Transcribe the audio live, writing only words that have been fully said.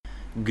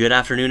Good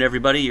afternoon,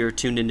 everybody. You're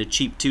tuned into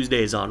Cheap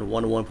Tuesdays on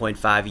 101.5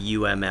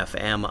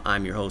 UMFM.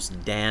 I'm your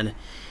host, Dan.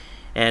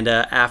 And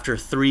after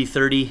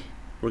 3:30,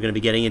 we're going to be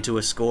getting into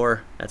a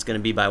score that's going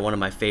to be by one of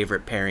my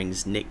favorite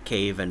pairings, Nick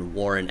Cave and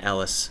Warren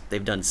Ellis.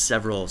 They've done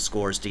several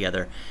scores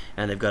together,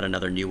 and they've got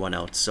another new one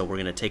out, so we're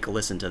going to take a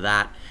listen to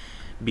that.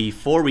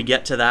 Before we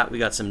get to that, we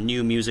got some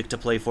new music to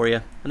play for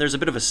you, and there's a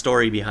bit of a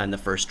story behind the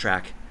first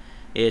track.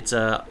 It's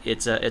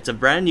a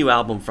brand new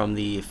album from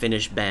the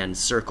Finnish band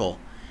Circle.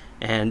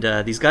 And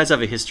these guys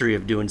have a history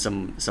of doing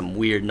some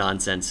weird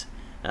nonsense.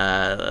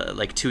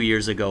 Like 2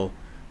 years ago,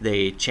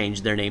 they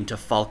changed their name to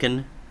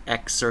Falcon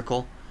X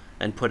Circle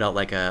and put out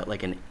like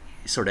an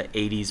sort of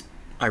 80s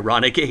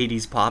ironic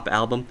 80s pop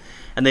album,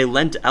 and they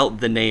lent out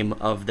the name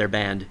of their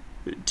band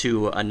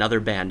to another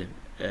band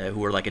who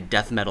were like a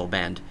death metal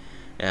band.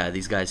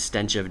 These guys,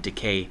 Stench of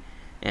Decay,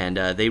 and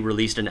they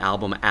released an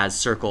album as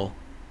Circle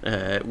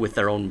with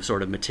their own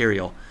sort of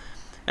material.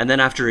 And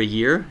then after a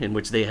year in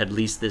which they had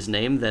leased this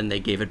name, then they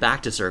gave it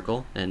back to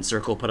Circle, and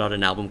Circle put out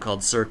an album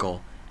called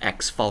Circle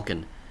X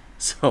Falcon.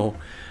 So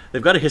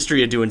they've got a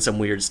history of doing some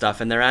weird stuff,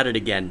 and they're at it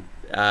again.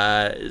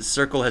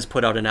 Circle has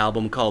put out an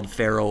album called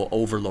Pharaoh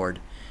Overlord,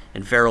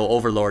 and Pharaoh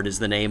Overlord is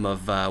the name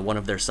of one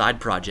of their side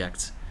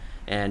projects.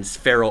 And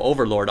Pharaoh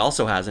Overlord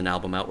also has an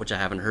album out, which I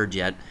haven't heard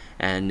yet,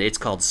 and it's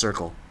called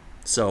Circle.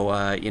 So,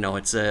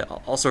 it's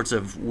all sorts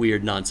of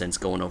weird nonsense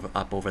going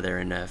up over there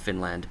in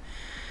Finland.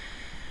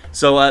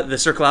 So the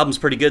Circle album's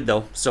pretty good,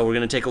 though, so we're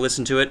going to take a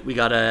listen to it. We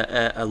got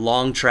a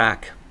long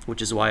track,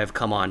 which is why I've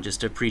come on, just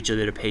to preach a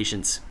bit of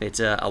patience. It's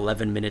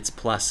 11 minutes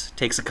plus.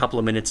 Takes a couple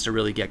of minutes to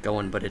really get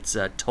going, but it's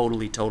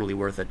totally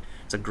worth it.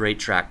 It's a great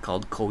track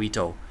called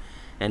Koito,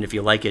 and if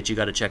you like it, you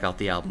got to check out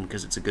the album,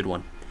 because it's a good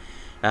one.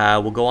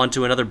 We'll go on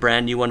to another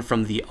brand new one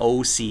from the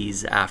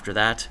OCs after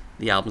that.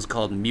 The album's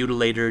called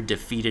Mutilator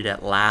Defeated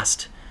at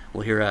Last.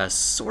 We'll hear a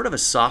sort of a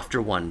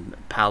softer one,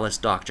 Palace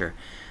Doctor.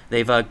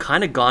 They've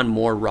kind of gone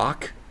more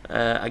rock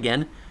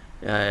again.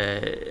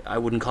 I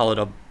wouldn't call it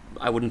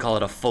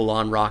a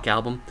full-on rock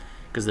album,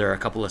 because there are a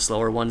couple of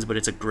slower ones, but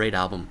it's a great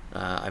album.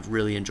 I've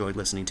really enjoyed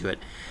listening to it.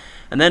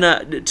 And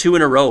then two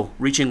in a row,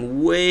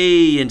 reaching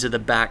way into the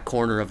back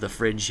corner of the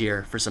fridge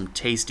here for some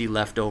tasty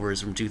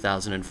leftovers from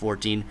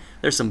 2014.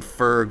 There's some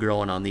fur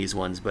growing on these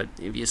ones, but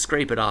if you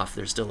scrape it off,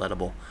 they're still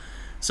edible.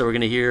 So we're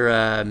going to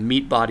hear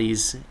Meat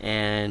Bodies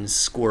and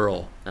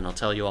Squirrel, and I'll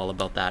tell you all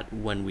about that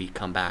when we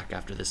come back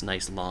after this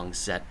nice long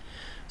set.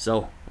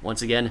 So,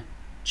 once again,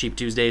 Cheap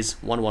Tuesdays,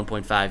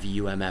 101.5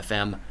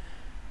 UMFM.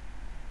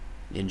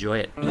 Enjoy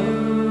it.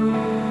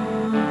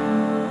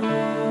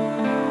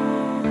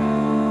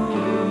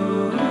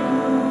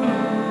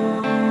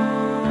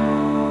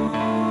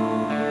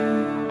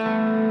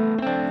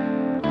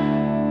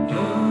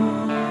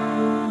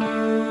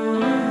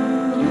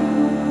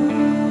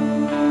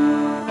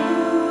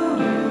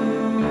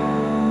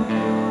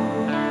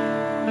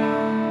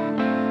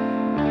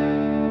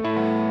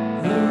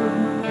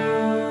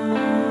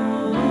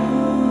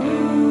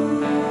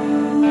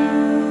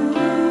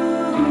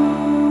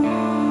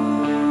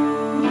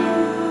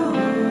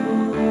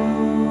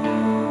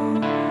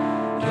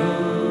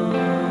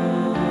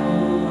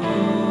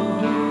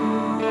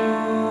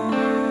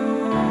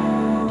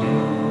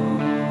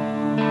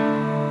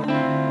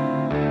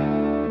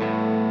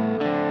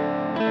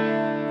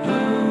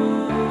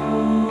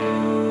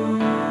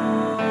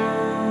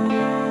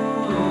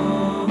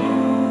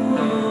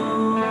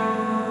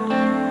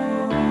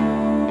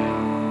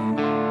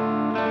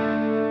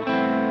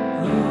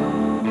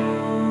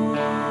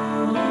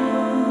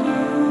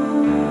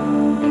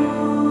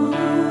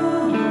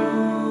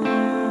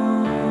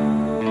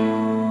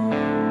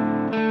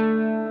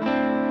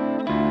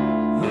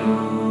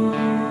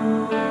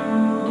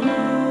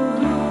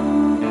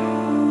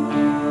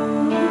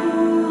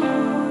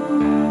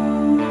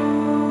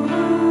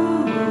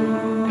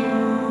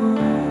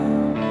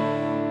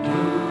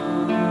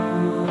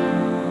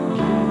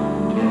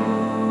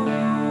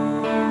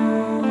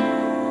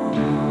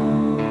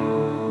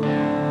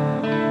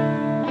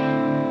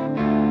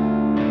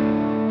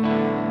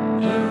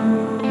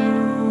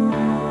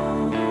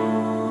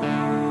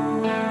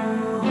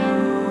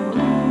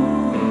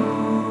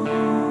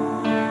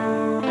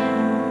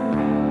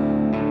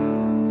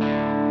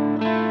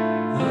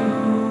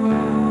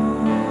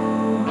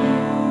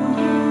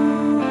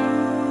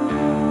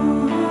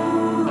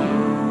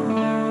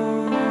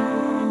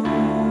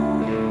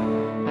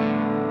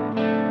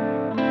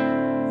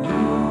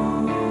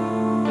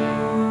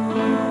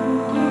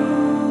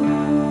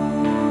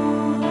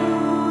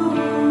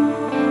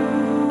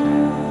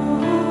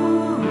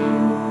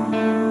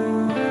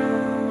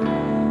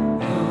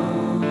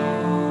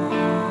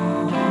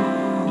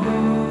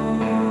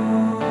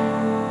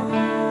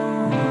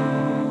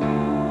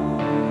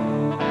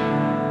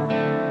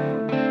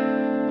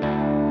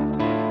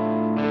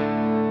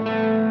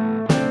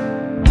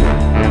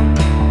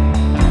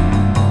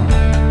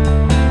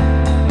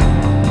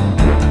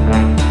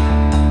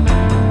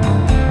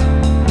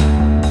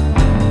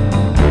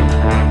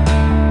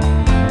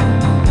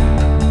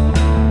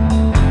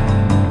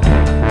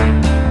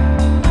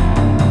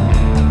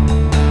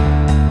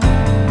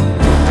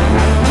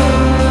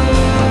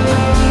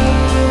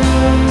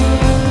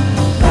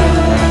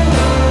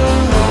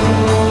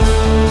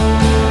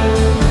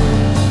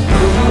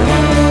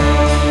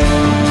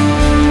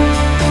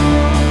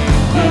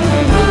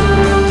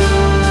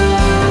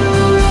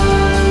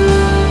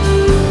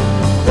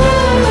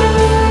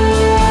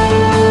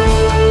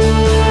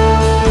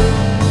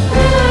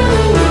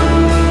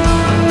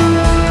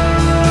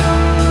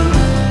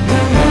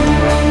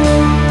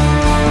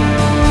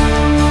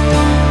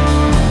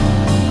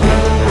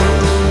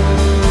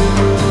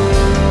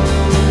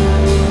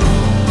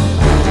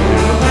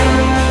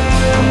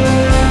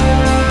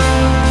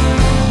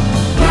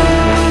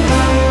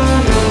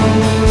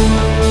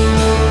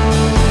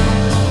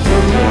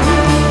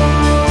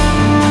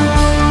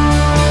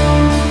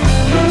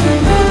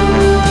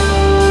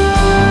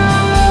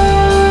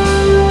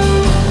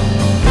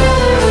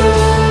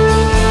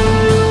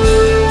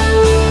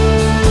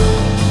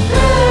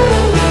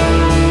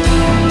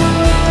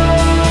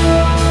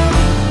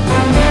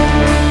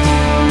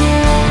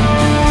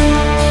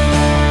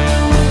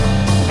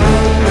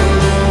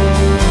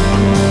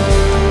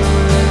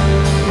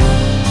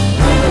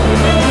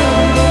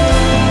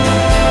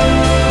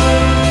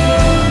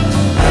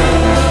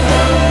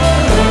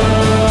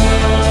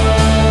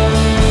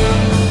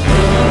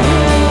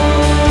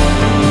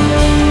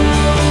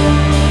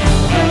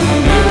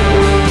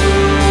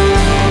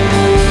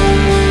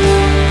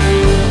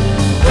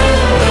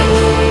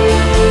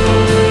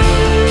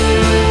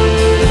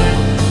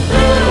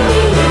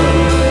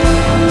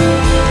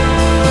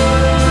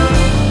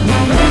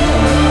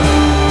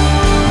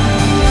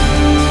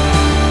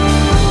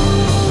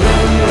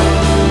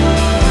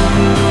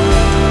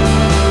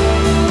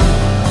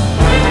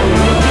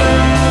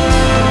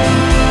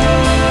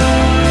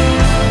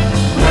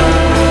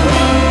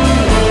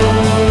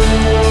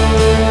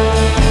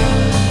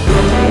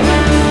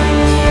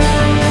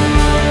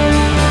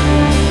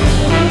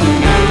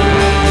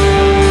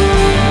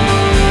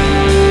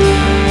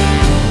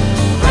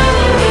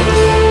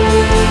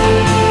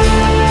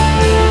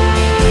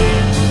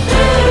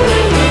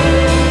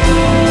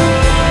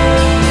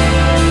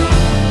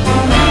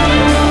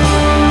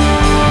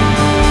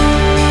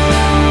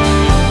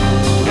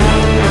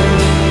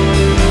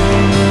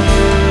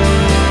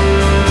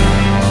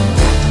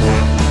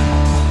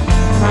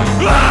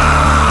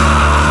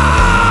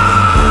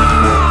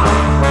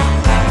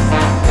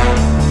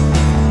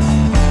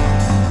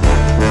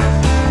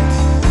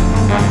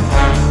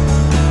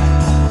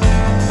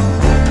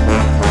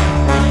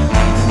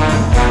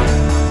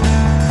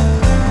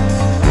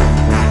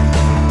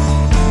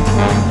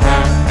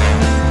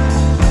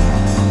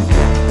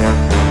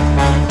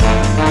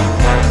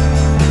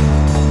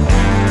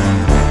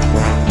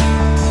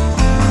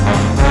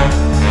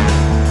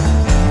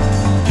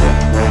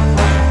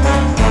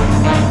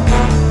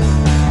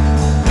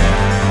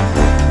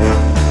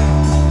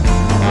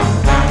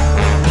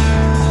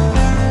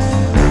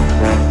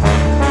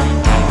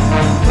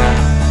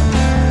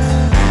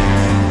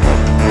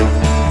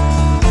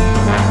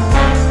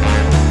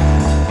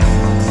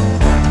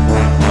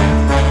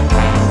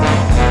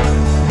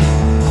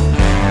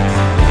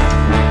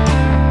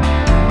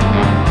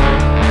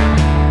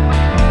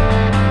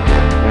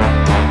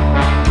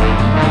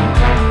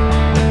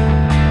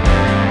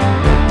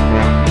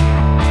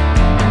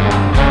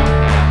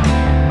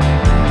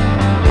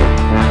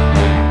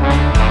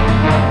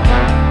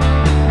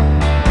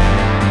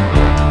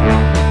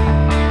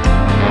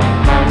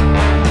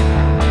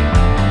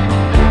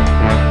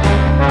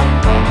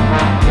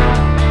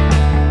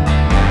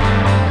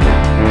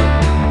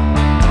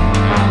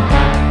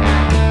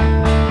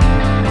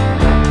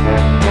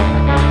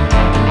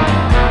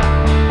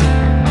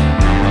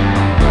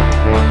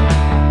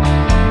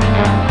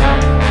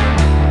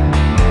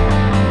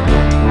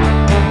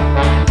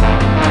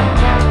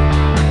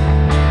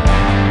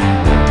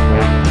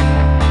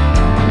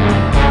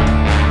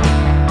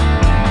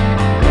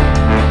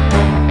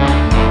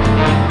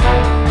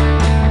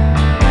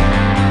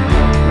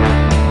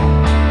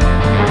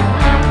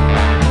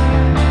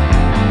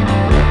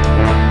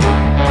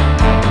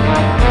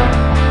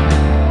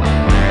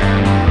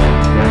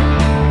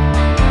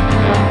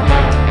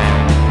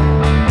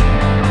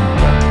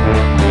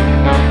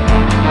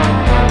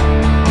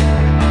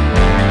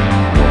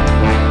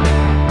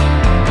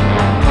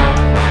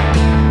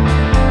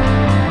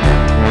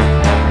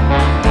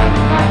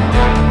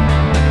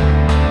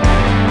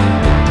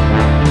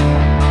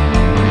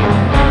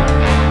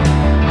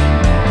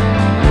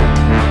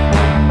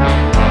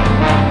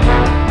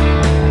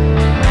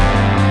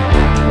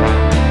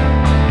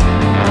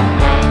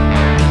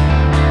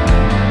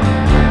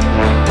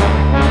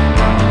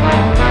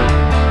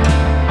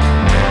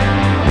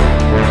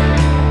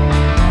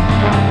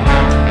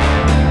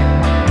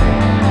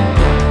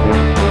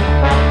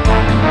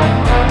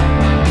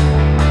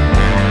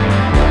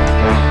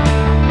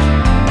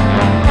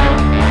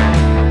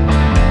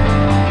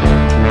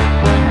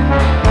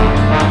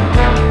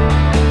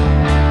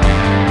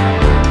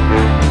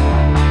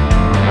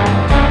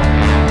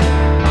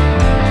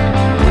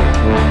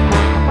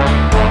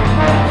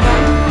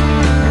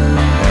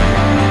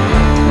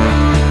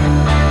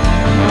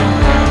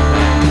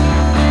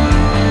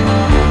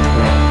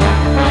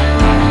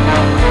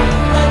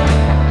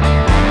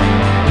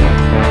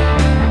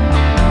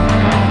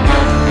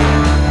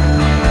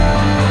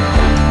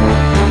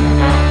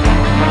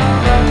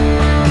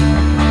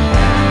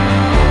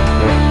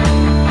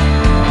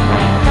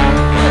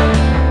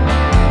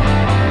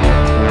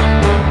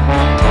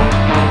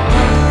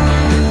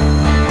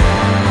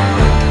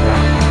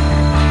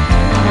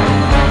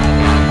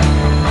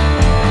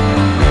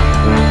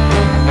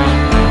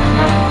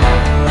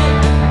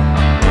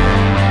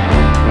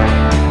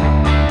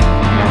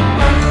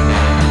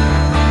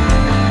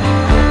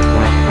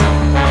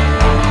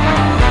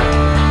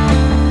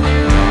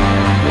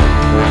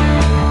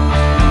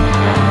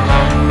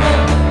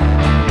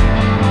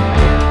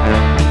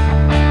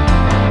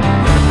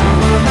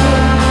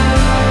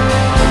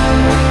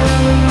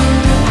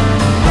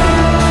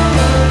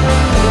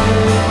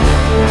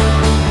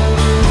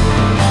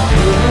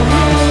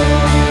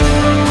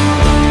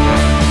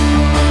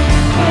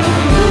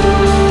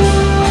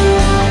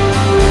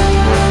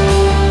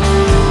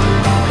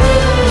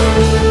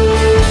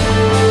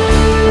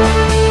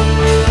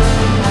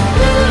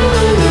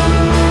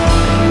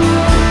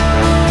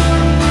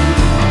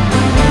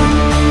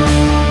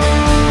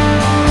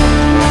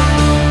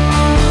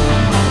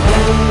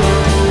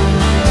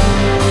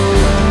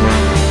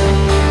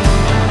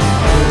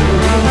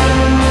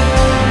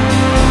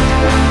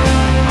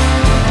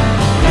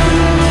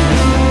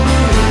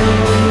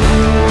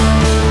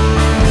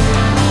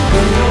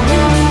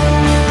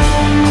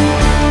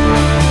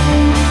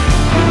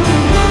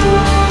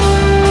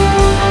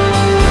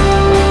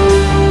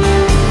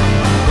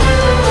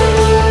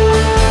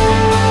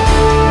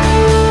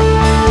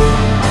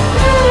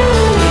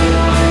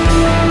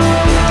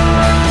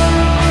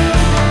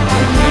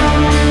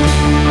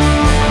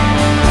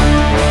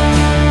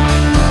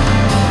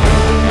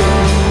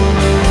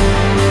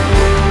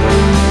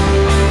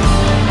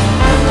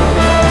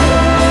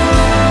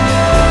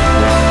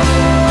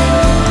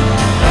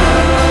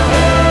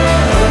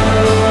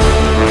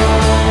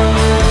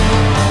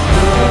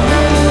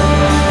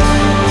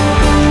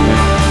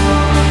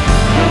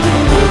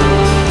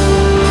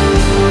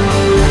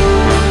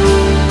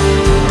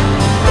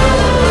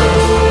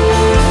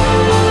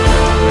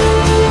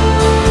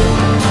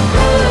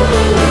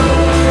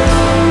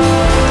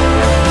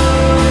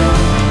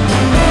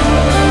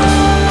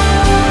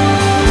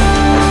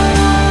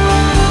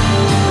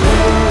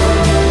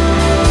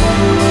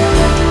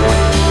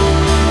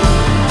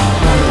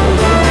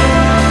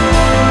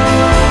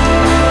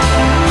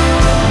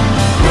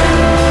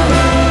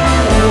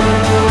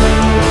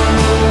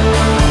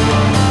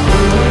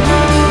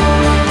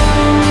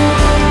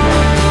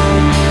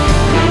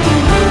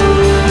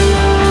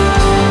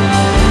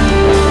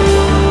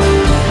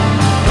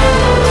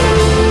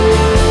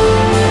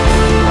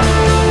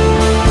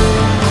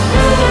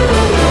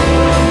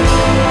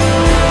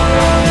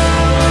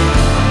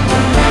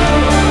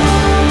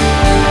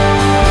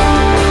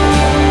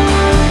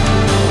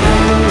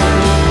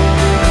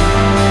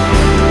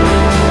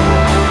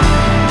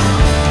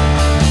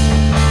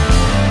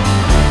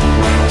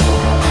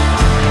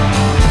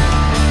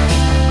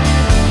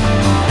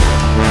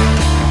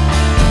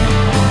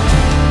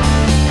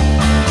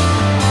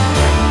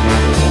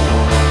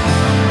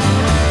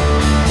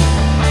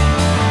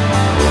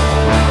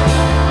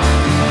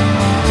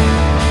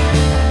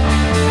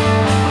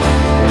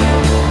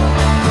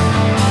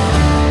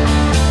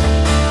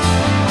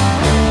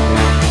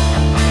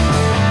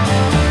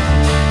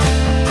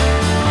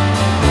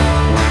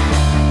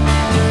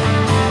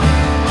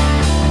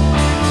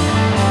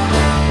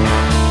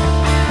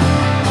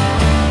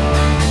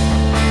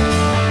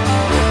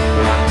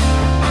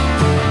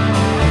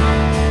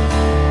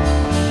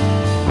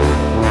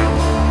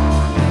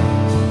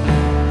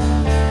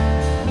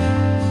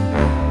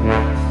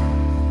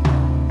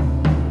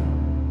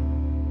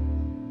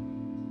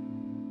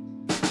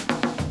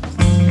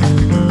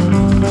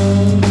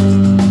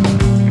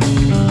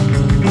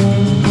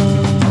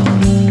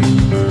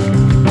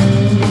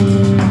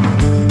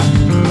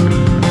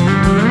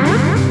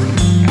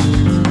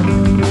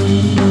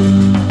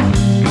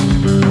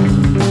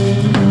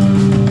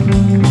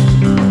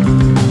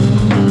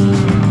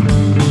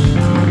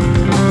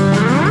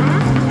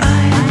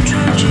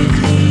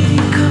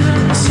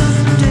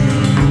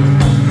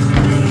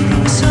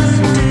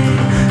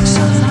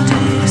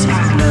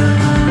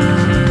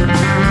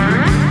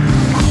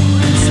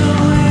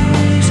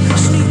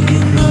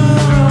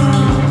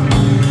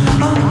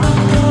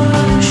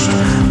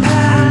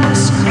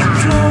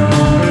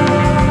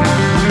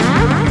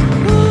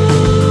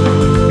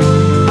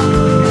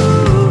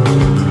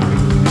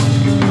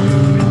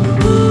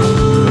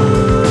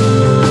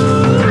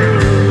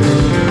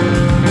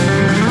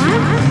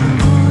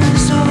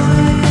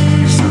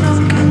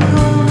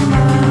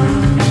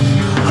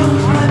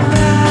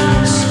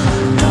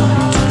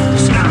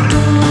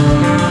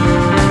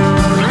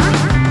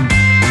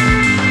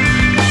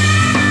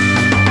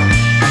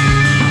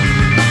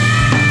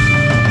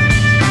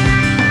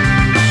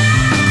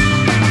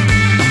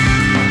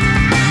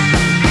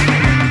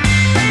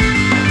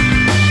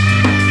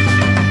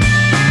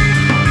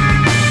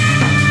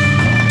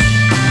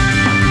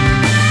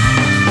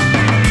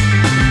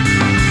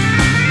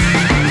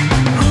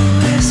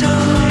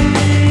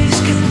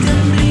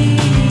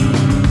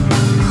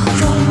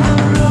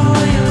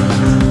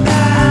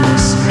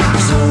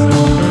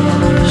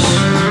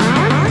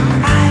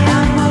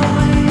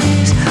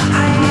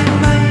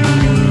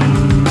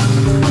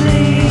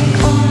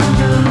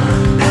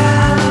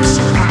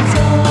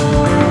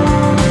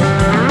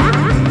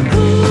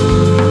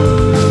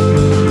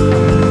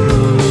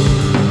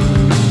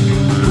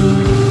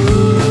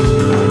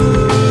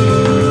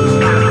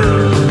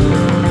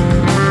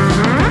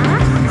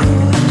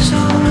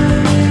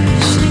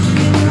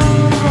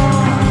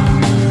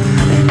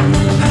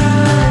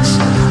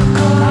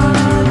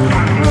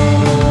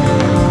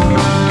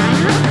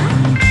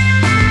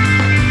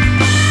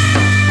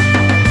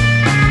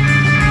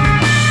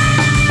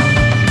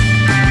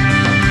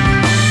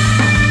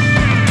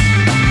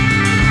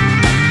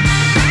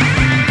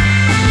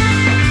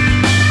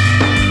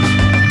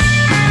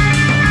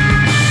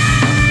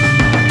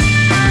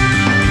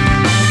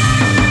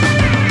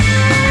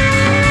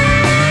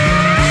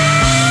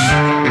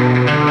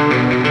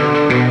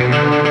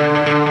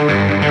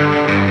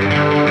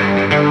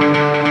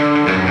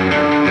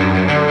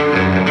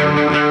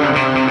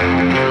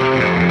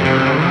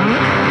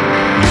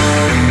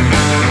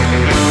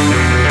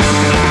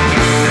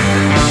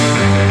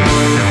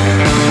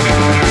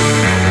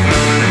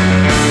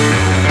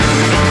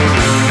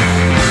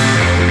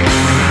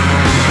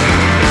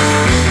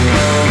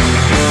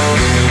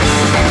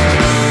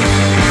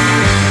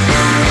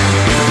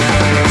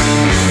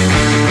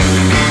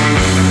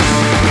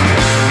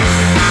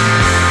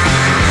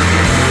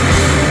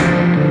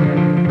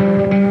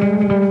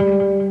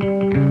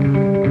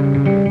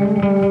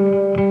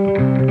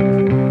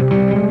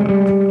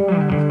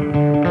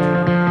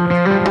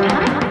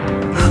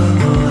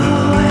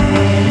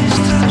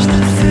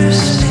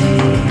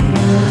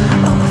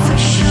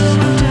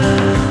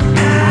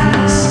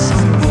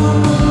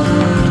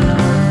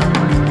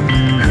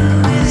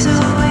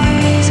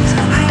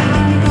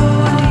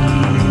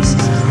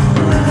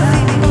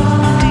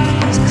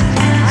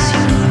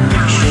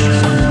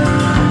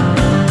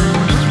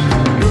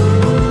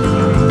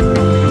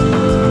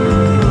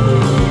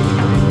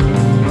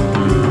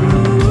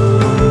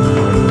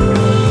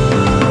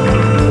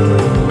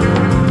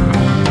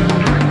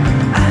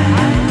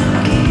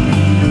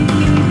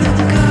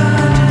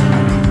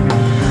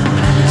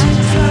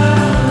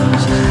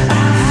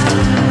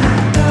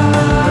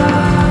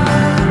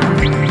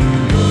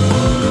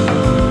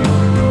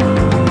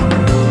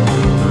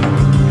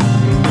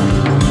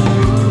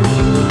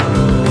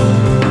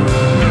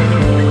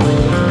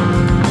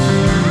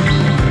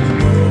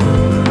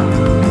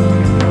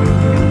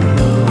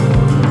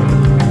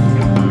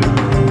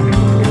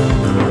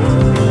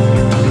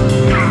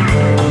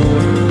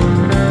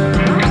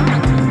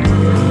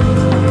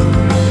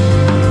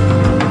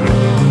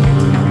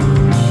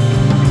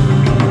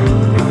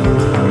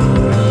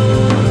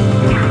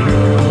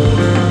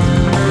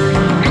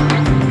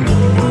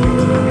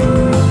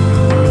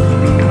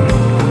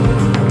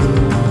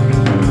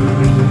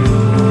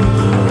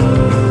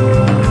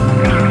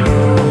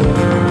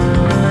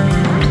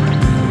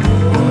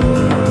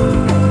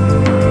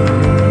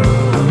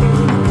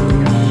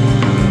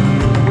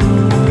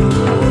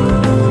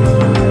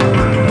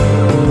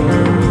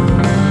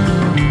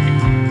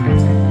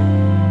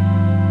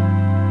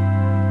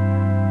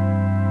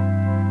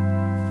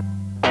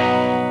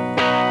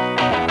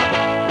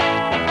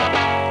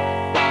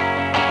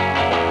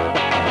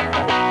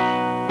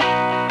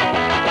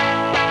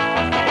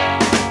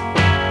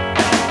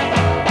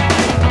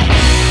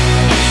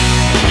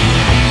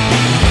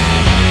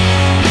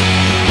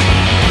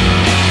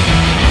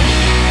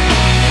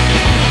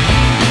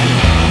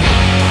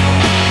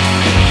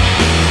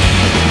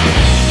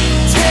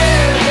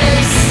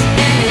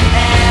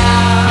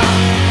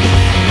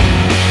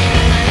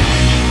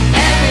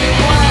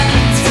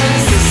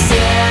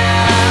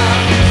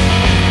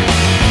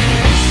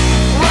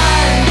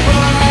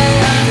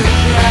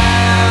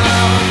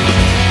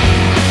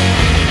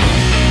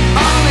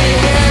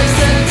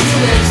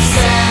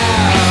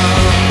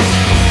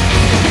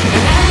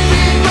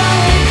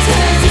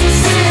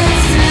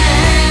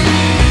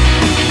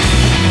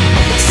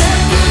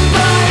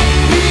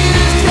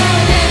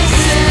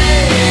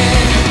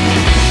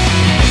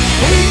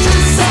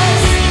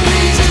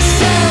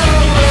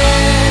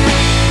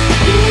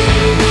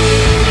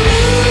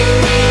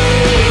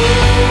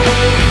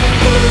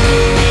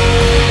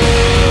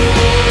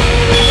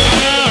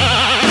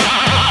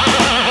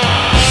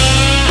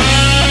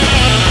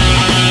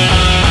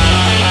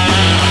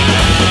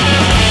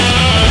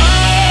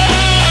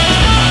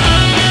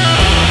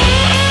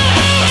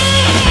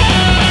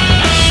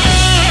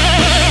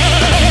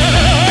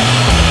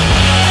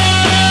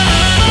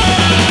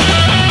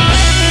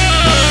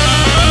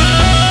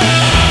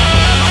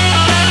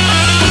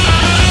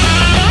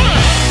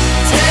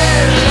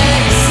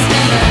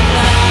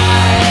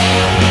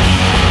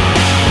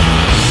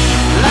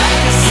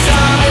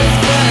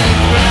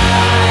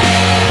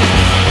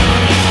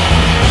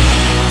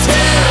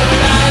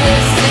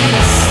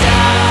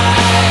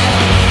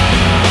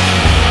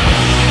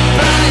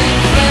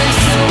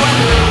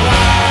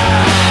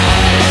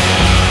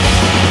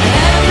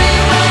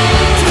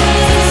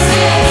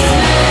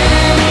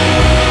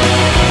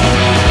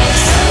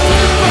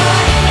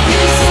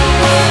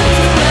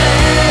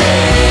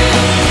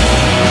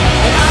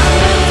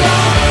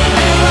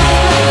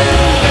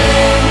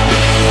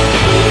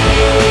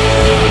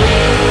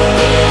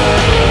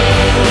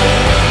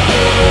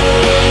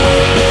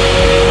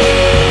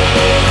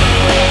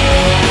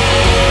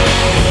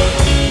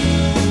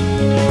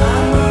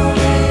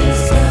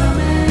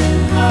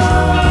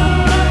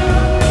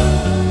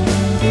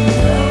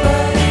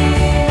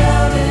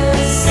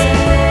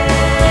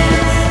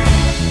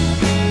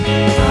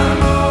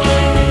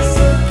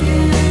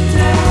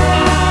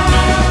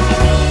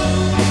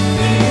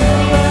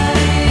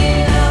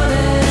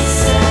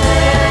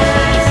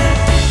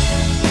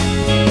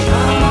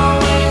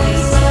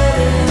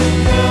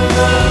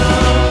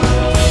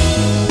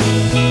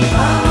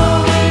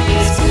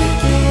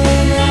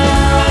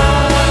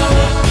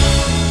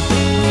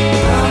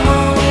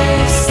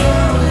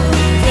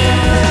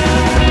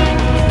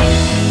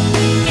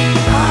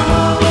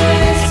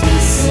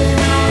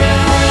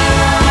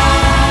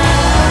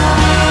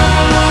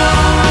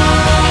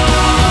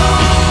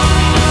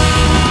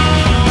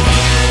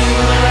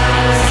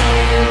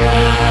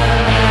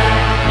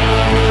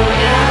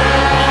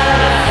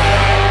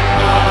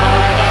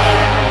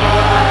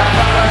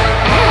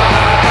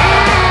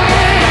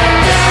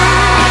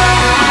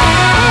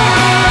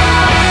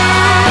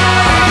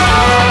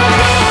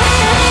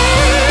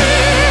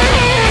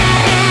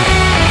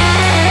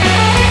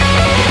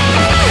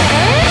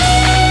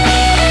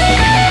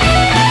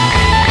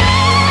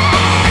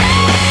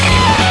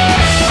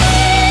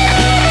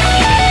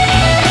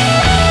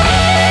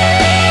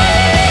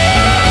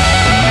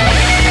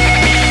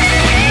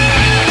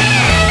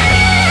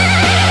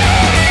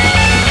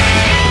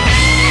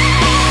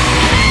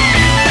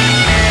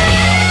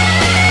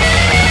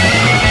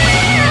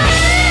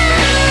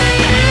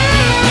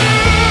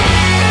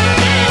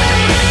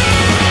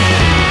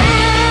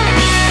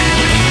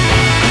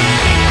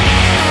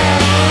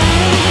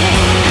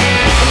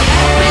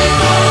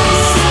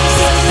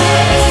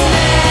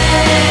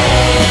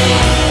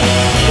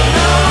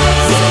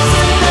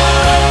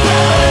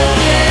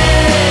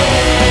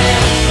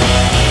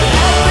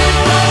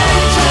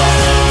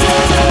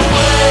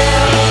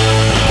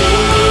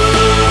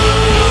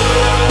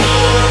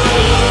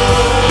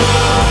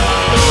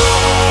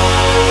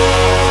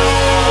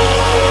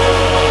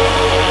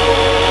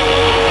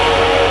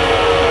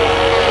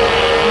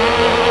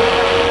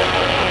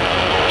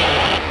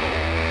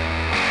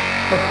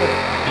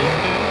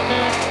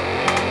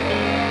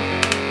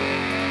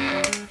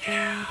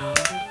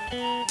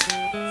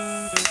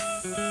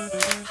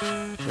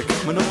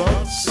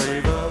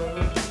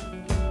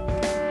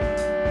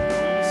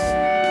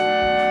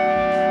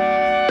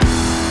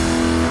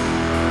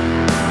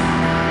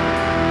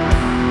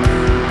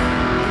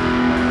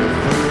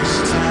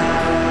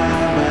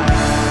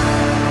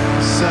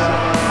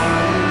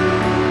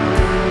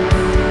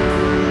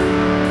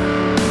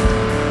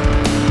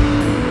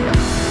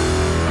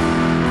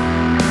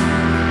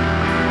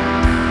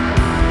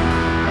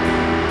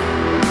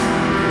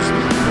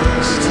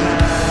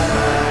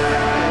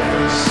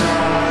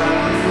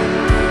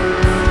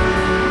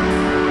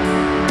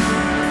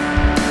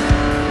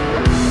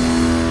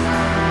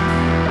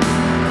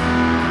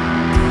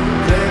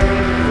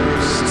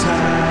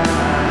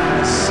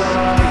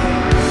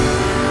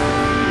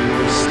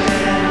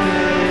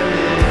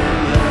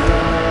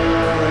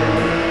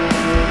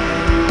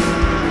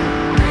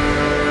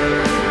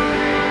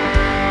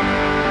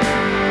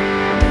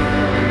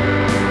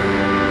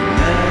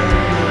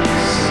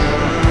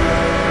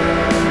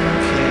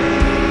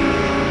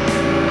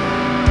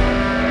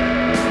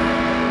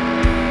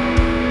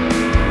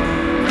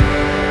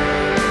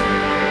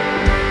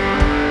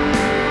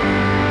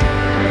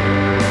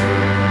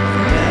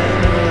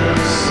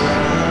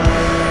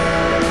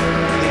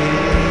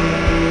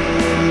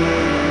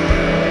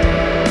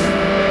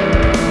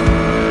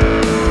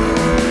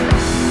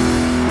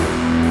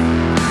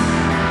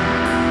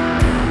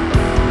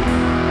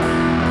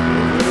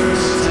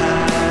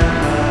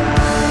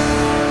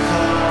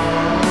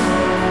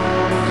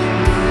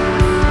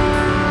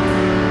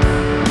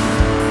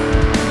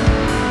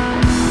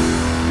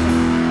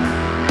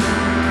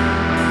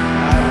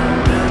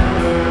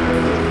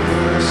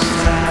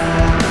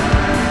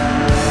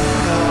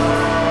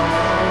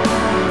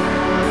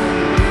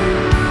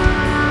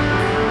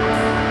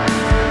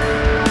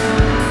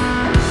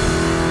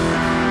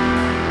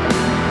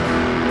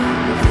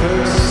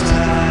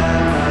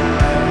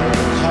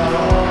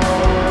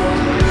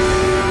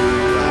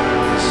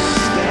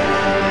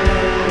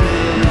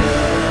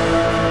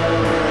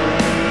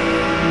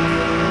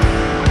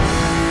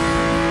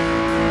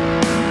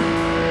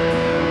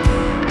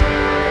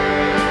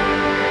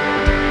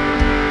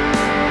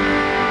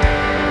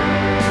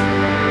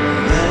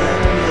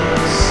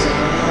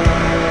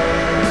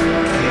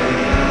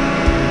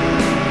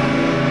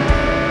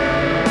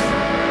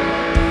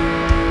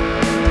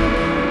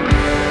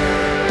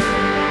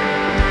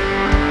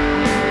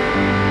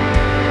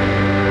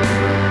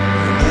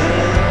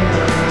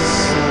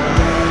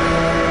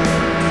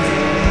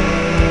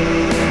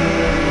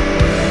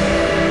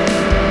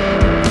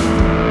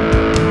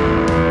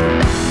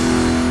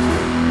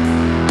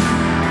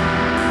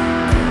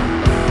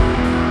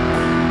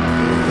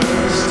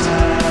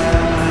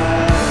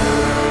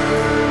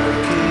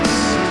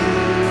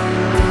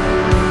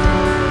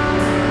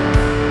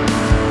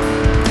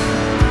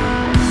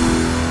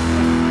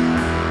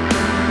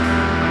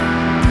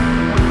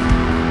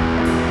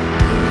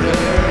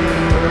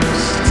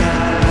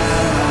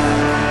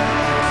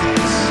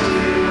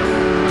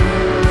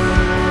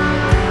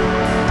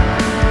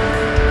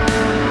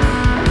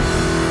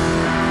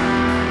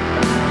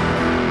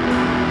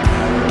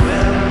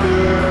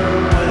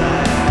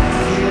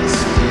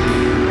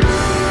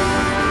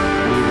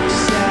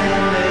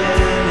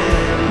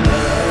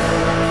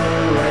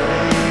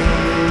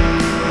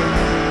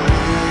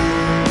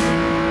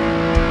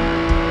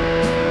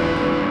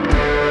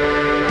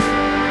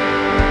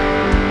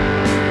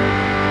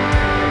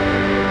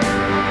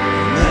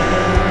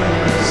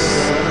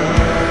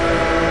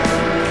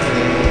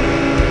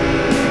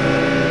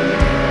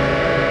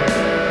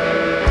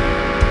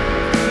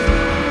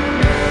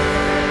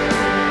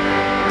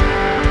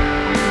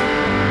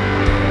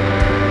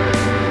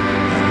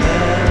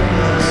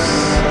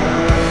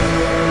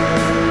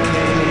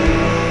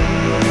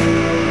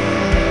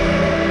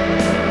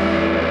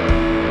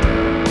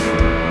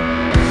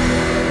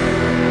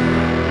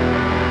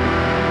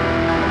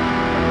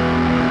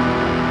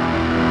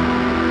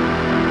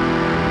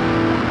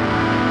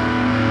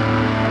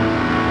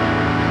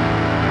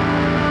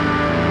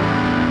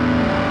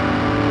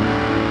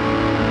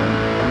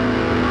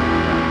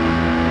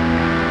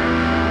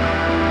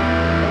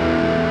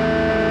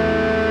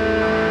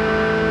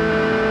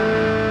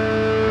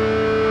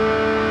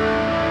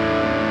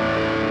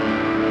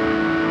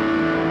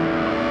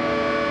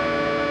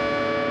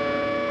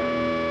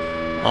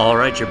 All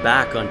right, you're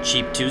back on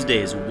Cheap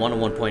Tuesdays,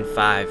 101.5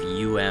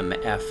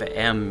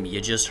 UMFM.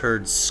 You just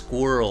heard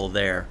Squirrel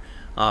there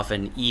off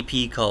an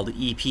EP called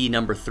EP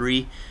number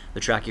 3. The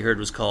track you heard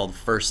was called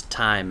First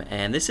Time,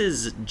 and this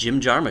is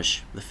Jim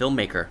Jarmusch, the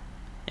filmmaker.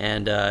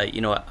 And, I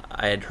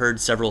had heard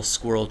several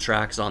Squirrel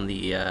tracks on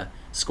the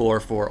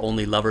score for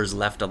Only Lovers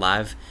Left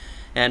Alive,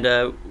 and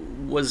I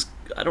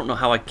don't know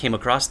how I came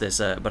across this,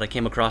 but I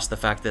came across the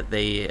fact that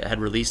they had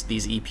released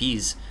these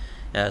EPs.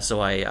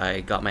 So I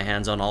got my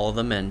hands on all of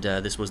them, and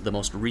this was the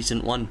most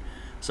recent one,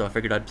 so I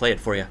figured I'd play it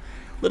for you.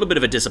 A little bit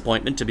of a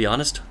disappointment, to be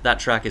honest. That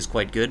track is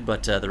quite good,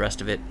 but the rest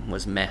of it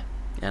was meh,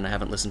 and I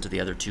haven't listened to the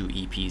other 2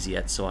 EPs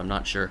yet, so I'm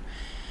not sure.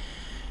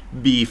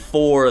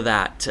 Before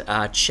that,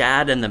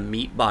 Chad and the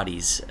Meat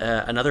Bodies,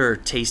 another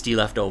tasty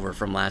leftover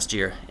from last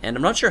year, and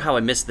I'm not sure how I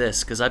missed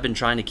this, because I've been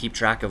trying to keep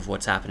track of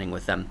what's happening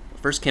with them.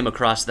 First came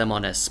across them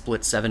on a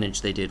split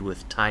 7-inch they did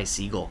with Ty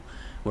Segall,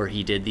 where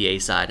he did the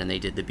A-side and they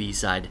did the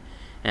B-side.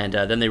 And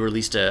then they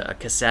released a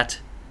cassette,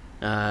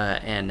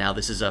 and now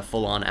this is a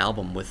full-on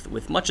album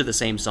with much of the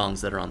same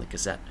songs that are on the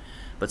cassette,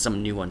 but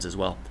some new ones as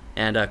well.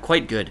 And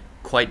quite good,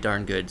 quite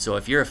darn good. So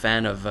if you're a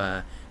fan of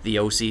the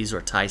OCs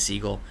or Ty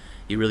Segall,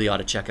 you really ought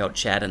to check out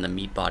Chad and the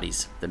Meat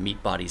Bodies, the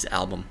Meat Bodies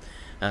album.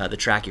 The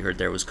track you heard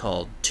there was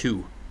called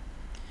 2.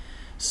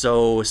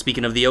 So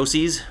speaking of the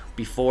OCs,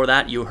 before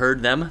that you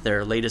heard them.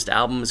 Their latest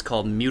album is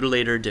called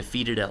Mutilator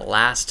Defeated at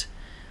Last.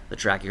 The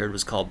track you heard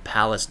was called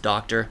Palace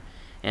Doctor.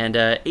 And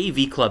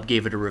AV Club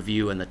gave it a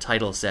review, and the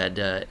title said,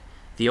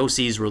 the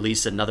OCs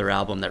released another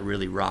album that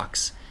really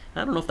rocks.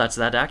 I don't know if that's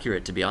that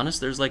accurate, to be honest.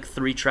 There's like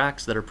 3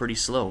 tracks that are pretty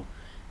slow.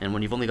 And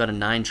when you've only got a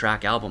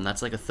 9-track album,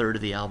 that's like a third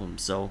of the album.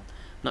 So I'm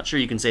not sure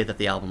you can say that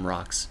the album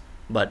rocks.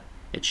 But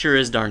it sure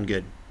is darn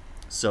good.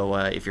 So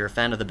if you're a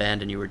fan of the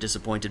band and you were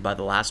disappointed by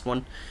the last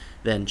one,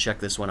 then check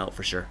this one out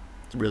for sure.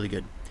 It's really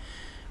good.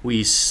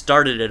 We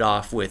started it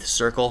off with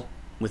Circle,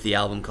 with the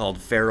album called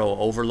Pharaoh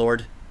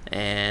Overlord.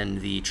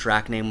 And the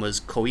track name was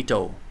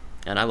Koito,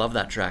 and I love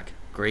that track.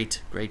 Great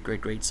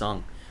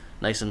song.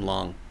 Nice and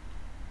long.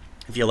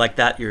 If you like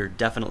that, you're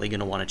definitely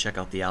going to want to check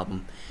out the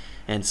album.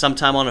 And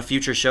sometime on a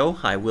future show,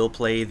 I will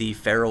play the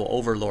Pharaoh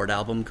Overlord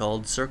album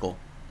called Circle.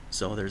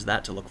 So there's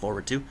that to look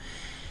forward to.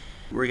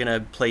 We're going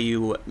to play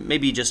you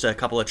maybe just a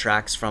couple of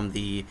tracks from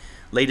the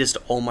latest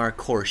Omar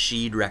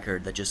Khorshid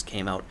record that just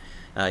came out.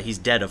 He's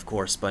dead, of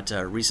course, but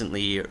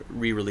recently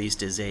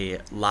re-released as a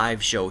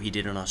live show he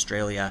did in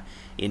Australia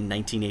in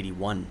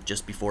 1981,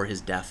 just before his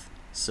death.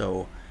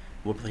 So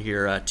we'll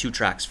hear 2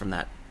 tracks from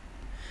that.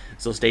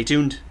 So stay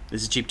tuned.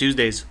 This is Cheap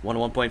Tuesdays,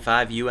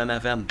 101.5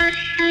 UMFM.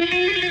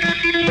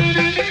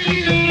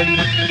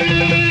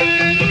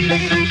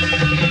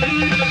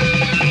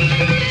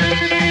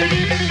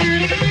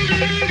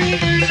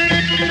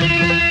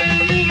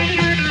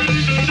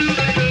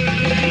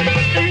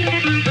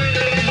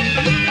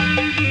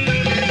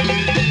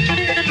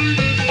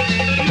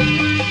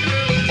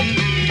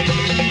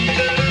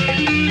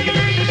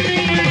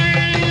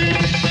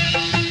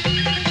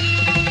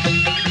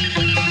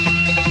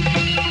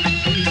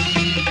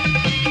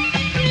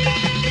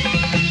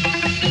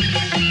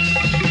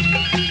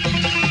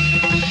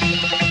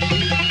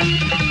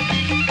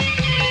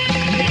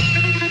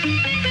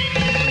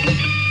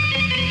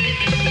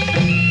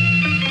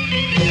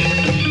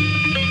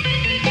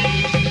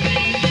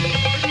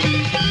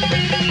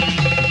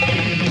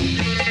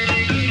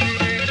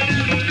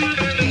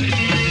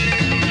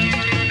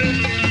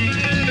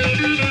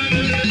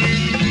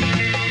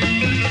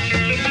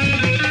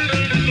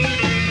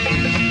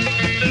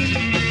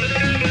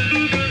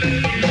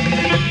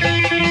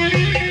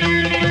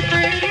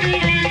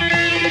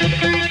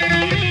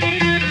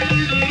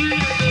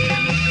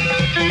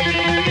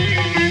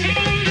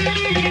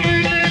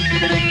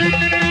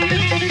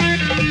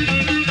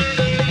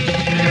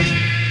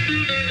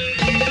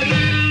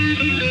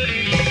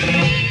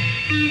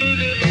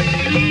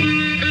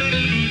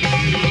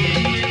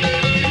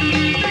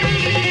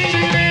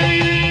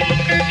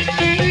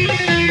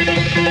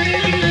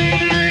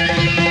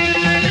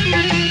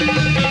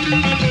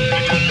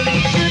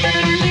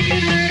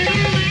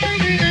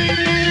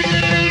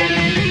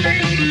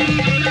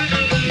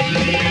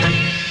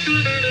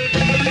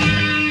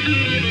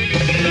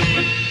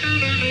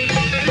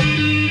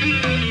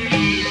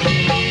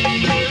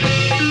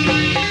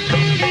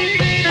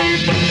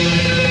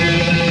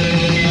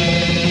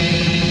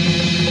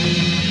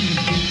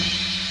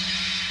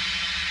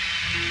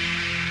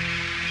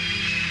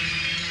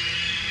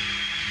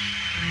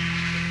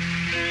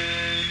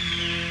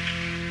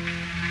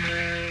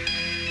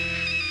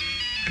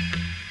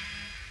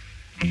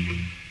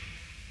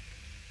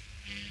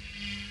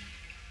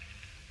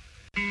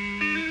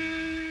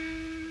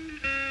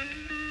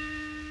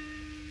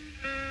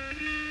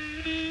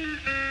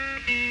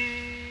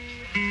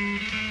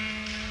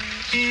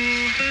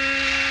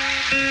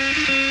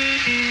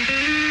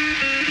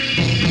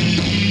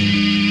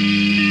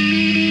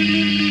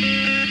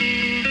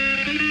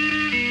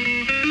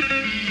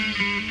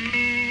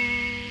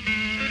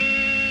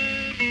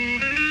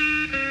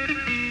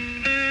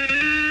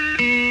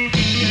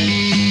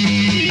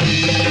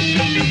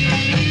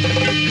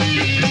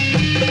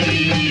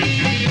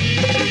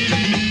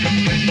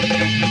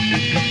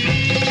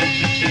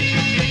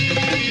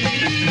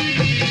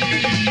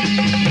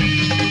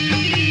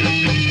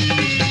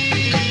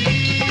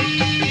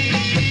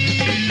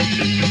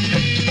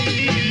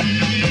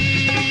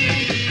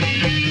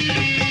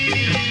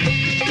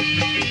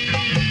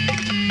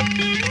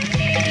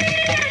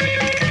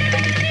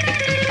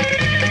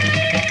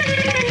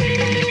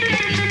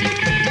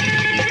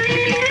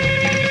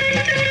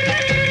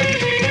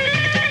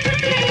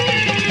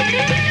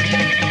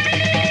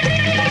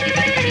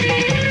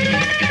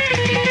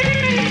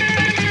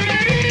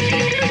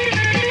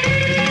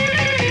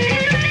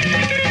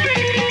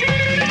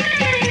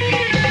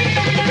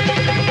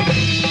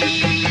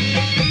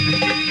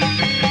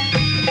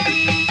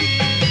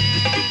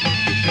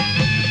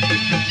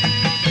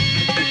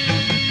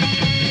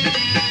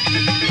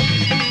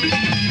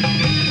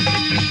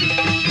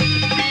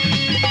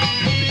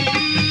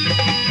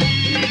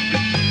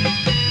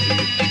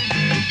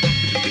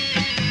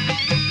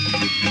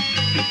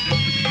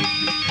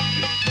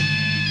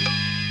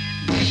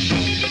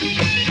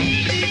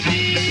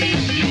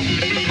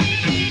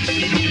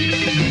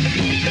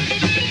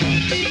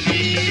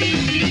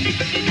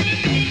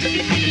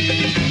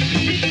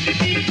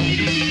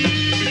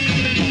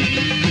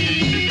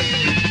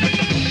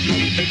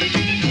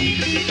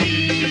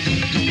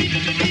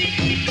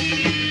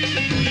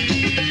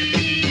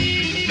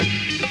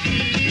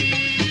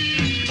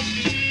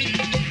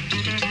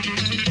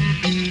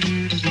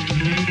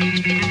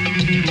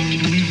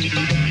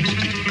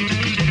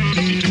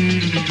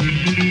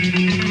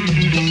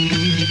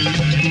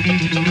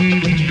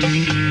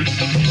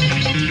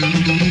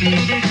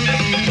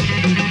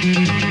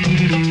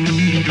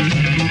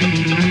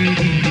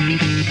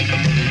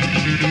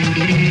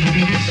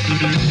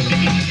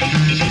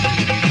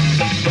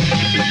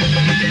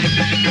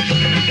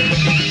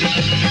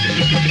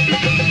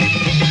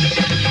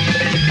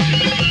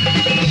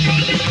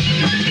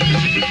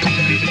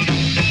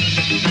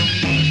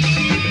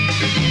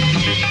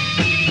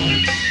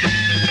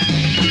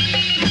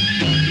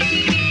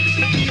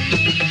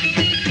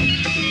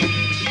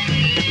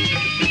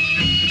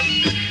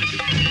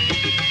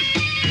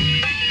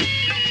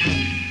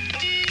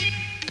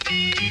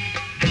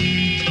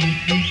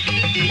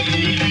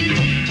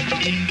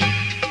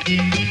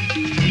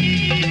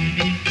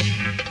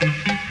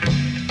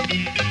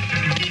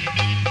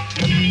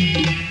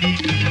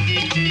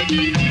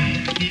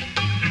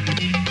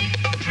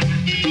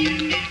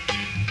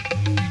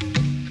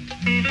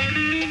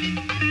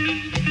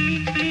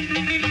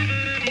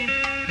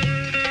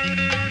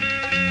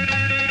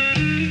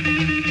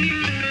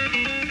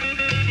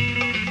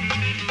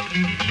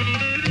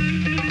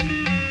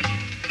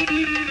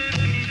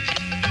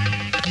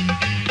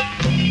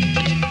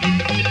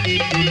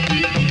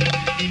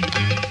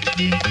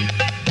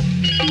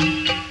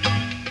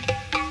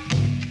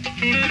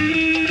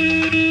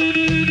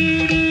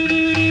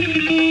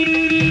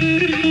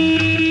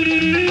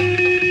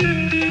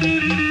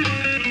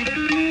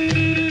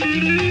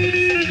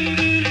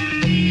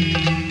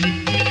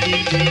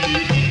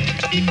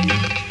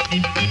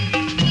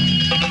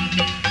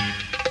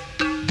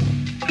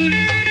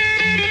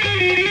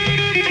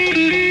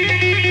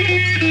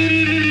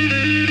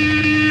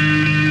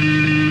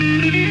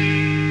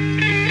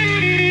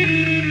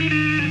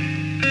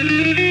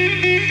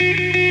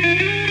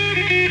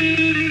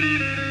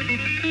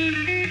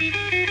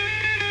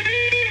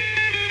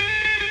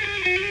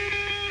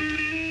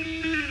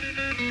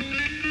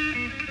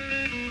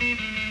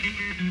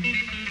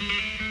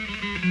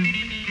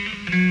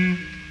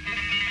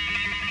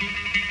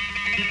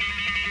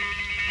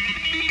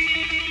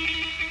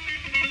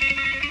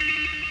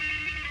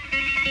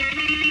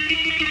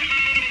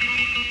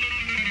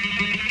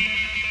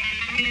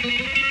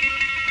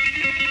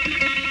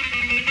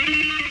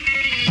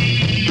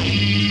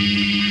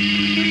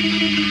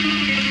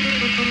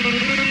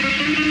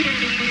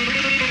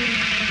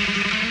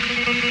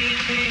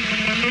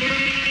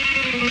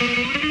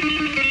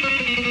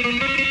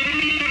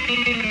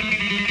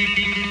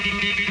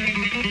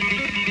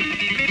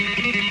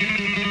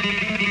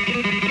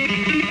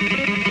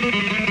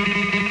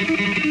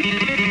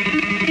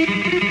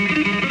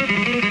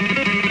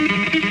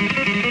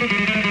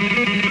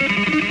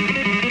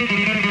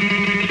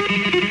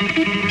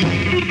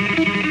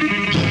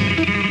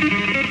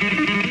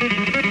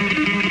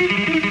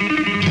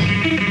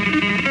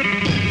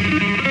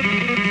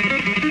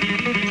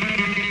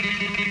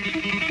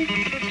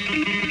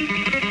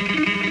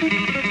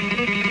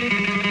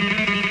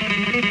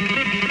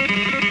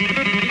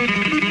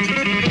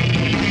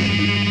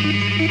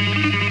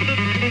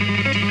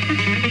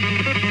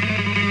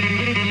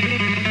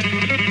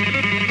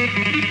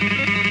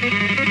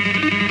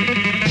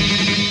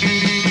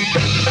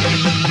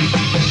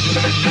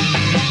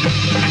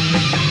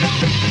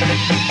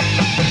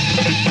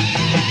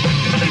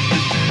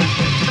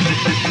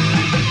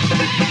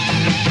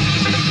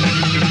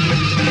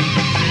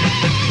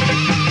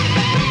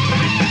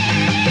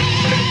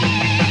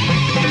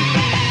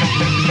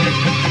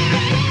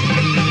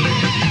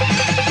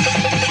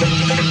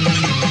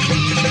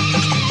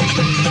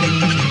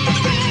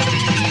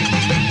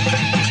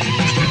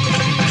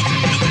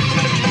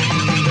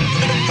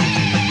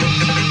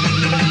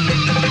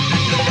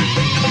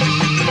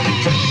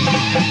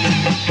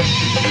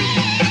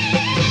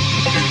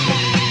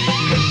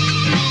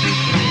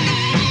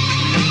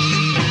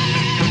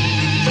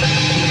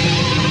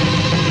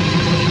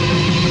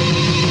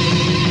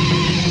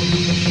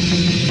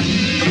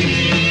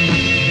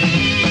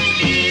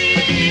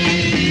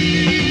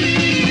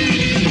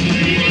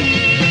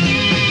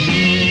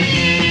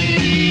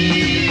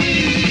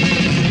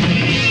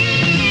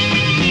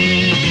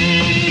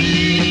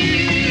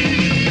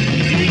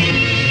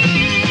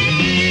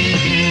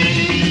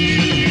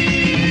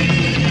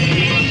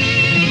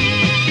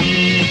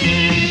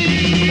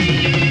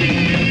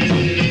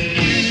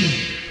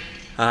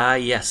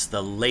 Yes,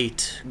 the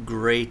late,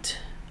 great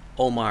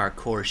Omar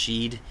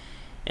Khorshid.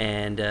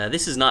 And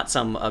this is not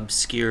some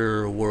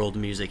obscure world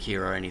music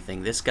here or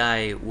anything. This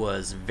guy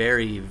was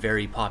very,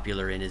 very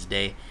popular in his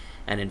day.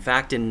 And in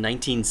fact, in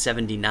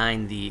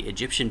 1979, the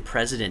Egyptian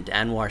president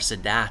Anwar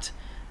Sadat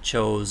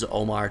chose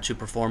Omar to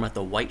perform at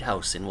the White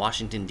House in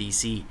Washington,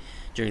 D.C.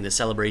 during the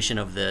celebration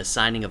of the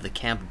signing of the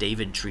Camp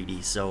David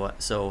Treaty. So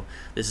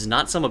this is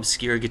not some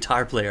obscure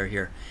guitar player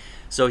here.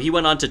 So he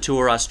went on to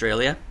tour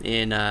Australia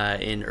in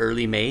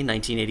early May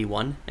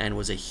 1981 and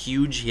was a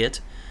huge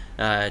hit,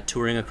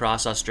 touring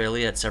across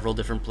Australia at several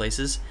different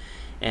places.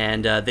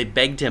 And they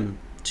begged him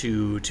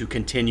to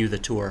continue the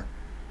tour.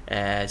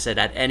 Said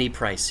at any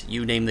price,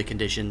 you name the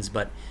conditions,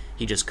 but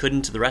he just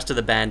couldn't. The rest of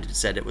the band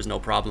said it was no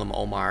problem.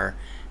 Omar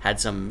had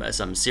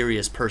some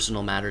serious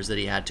personal matters that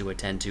he had to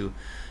attend to,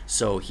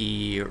 so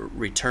he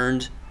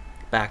returned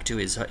back to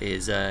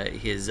his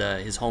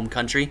home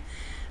country.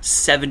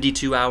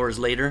 72 hours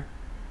later,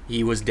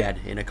 he was dead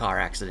in a car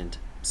accident.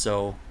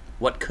 So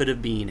what could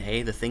have been,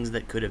 hey? The things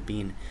that could have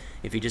been.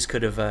 If he just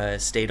could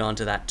have stayed on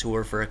to that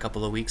tour for a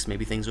couple of weeks,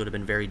 maybe things would have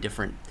been very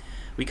different.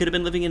 We could have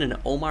been living in an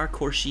Omar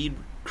Khorshid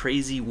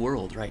crazy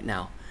world right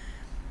now.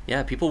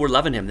 Yeah, people were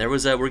loving him. There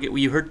was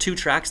you heard two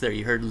tracks there.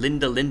 You heard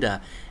Linda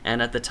Linda,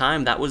 and at the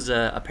time that was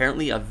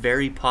apparently a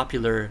very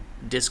popular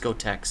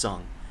discotheque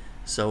song.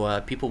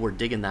 So people were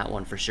digging that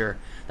one for sure.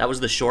 That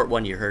was the short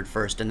one you heard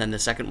first, and then the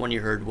second one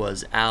you heard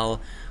was Al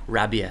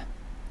Rabia.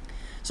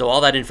 So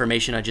all that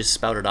information I just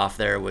spouted off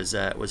there was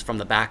from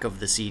the back of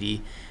the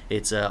CD.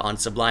 It's on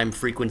Sublime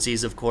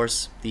Frequencies, of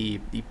course, the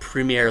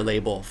premier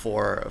label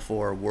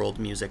for world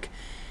music,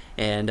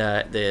 and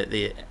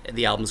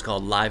the album's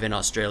called Live in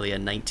Australia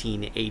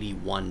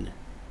 1981.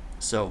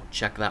 So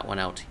check that one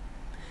out.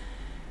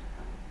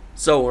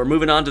 So we're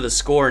moving on to the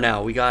score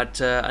now. We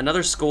got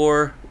another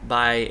score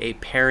by a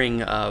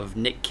pairing of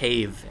Nick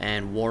Cave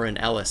and Warren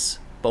Ellis,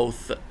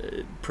 both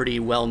pretty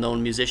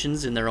well-known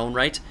musicians in their own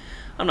right.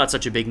 I'm not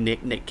such a big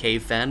Nick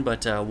Cave fan,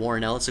 but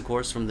Warren Ellis, of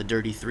course, from the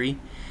Dirty Three.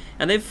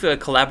 and they've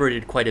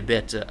collaborated quite a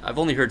bit. I've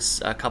only heard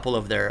a couple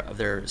of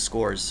their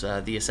scores.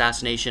 The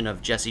Assassination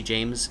of Jesse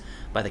James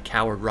by the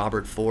coward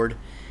Robert Ford,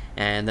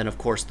 and then of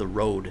course The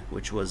Road,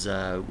 which was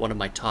one of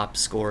my top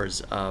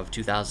scores of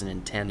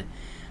 2010.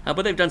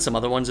 But they've done some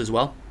other ones as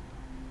well.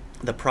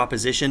 The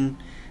Proposition,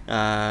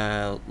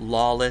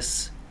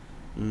 Lawless,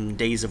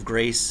 Days of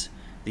Grace,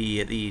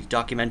 the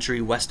documentary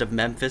West of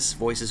Memphis,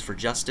 Voices for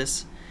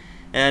Justice,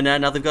 and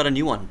now they've got a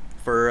new one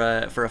for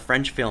a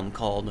French film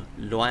called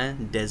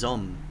Loin des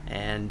Hommes,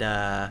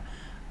 and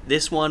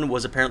this one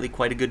was apparently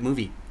quite a good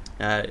movie.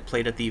 It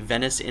played at the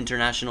Venice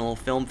International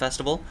Film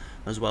Festival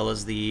as well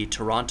as the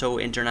Toronto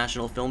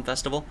International Film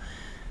Festival,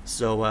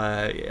 so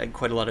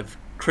quite a lot of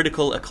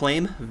critical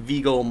acclaim.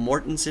 Viggo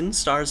Mortensen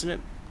stars in it,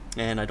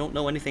 and I don't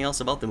know anything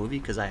else about the movie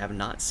because I have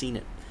not seen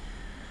it.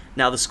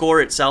 Now, the score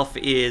itself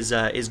is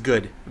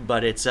good,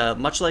 but it's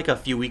much like a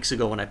few weeks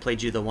ago when I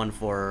played you the one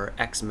for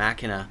Ex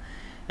Machina,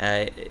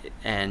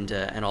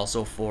 and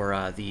also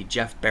for the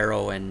Jeff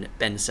Barrow and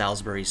Ben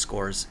Salisbury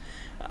scores.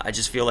 I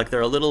just feel like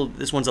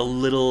this one's a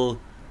little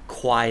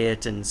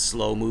quiet and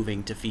slow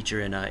moving to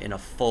feature in a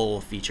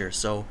full feature.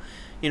 So,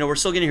 we're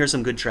still going to hear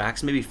some good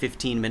tracks, maybe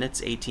 15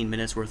 minutes, 18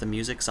 minutes worth of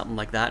music, something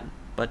like that.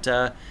 But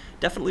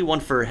definitely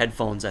one for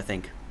headphones, I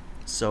think.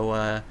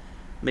 So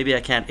maybe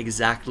I can't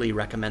exactly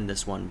recommend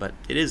this one, but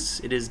it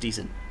is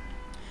decent.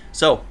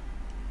 So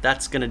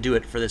that's going to do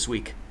it for this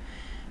week.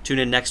 Tune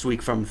in next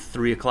week from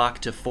 3 o'clock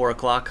to 4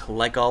 o'clock,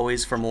 like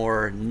always, for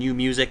more new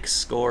music,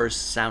 scores,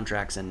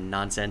 soundtracks, and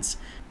nonsense.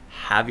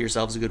 Have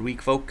yourselves a good week,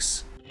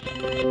 folks.